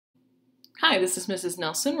Hi, this is Mrs.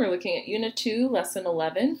 Nelson. We're looking at Unit 2, Lesson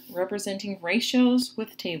 11, representing ratios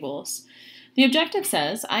with tables. The objective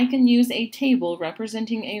says, I can use a table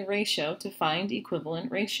representing a ratio to find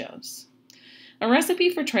equivalent ratios. A recipe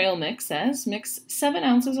for trail mix says, mix 7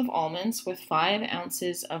 ounces of almonds with 5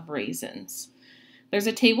 ounces of raisins. There's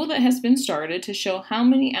a table that has been started to show how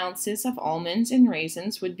many ounces of almonds and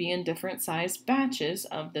raisins would be in different sized batches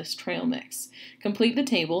of this trail mix. Complete the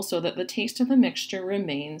table so that the taste of the mixture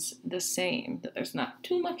remains the same, that there's not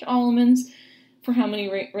too much almonds for how many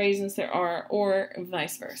raisins there are, or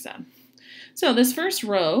vice versa. So this first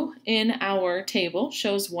row in our table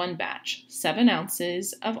shows one batch, 7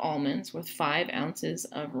 ounces of almonds with 5 ounces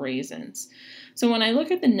of raisins. So when I look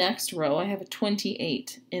at the next row, I have a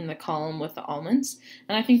 28 in the column with the almonds,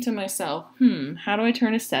 and I think to myself, how do I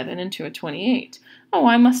turn a 7 into a 28? Oh,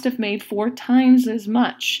 I must have made 4 times as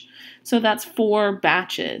much. So that's 4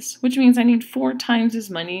 batches, which means I need 4 times as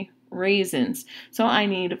many raisins. So I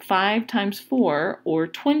need 5 times 4, or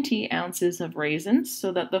 20 ounces of raisins,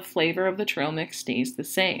 so that the flavor of the trail mix stays the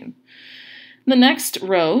same. The next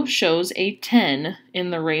row shows a 10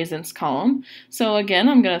 in the raisins column. So again,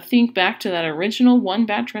 I'm going to think back to that original one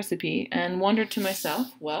batch recipe and wonder to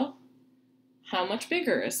myself, well, how much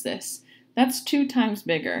bigger is this? That's 2 times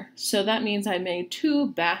bigger, so that means I made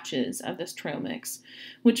 2 batches of this trail mix,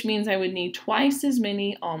 which means I would need twice as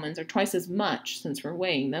many almonds, or twice as much, since we're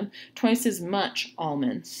weighing them, twice as much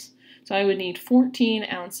almonds. So I would need 14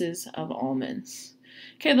 ounces of almonds.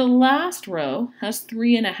 Okay, the last row has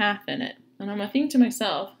 3.5 in it, and I'm going to think to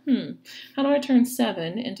myself, how do I turn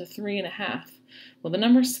 7 into 3.5? Well, the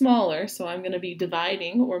number's smaller, so I'm going to be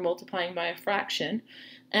dividing or multiplying by a fraction,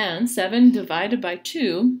 and 7 divided by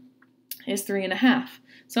 2 is 3.5.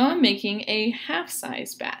 So I'm making a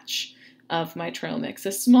half-size batch of my trail mix,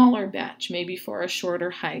 a smaller batch, maybe for a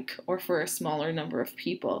shorter hike or for a smaller number of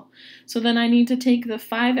people. So then I need to take the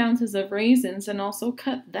 5 ounces of raisins and also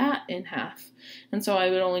cut that in half. And so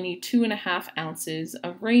I would only need 2.5 ounces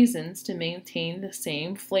of raisins to maintain the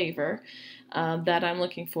same flavor that I'm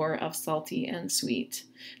looking for of salty and sweet.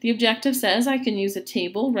 The objective says I can use a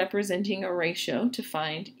table representing a ratio to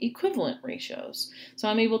find equivalent ratios. So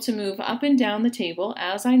I'm able to move up and down the table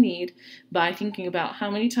as I need by thinking about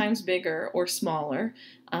how many times bigger or smaller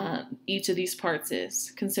each of these parts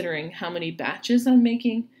is, considering how many batches I'm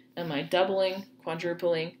making, am I doubling,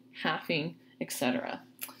 quadrupling, halving, etc.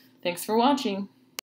 Thanks for watching.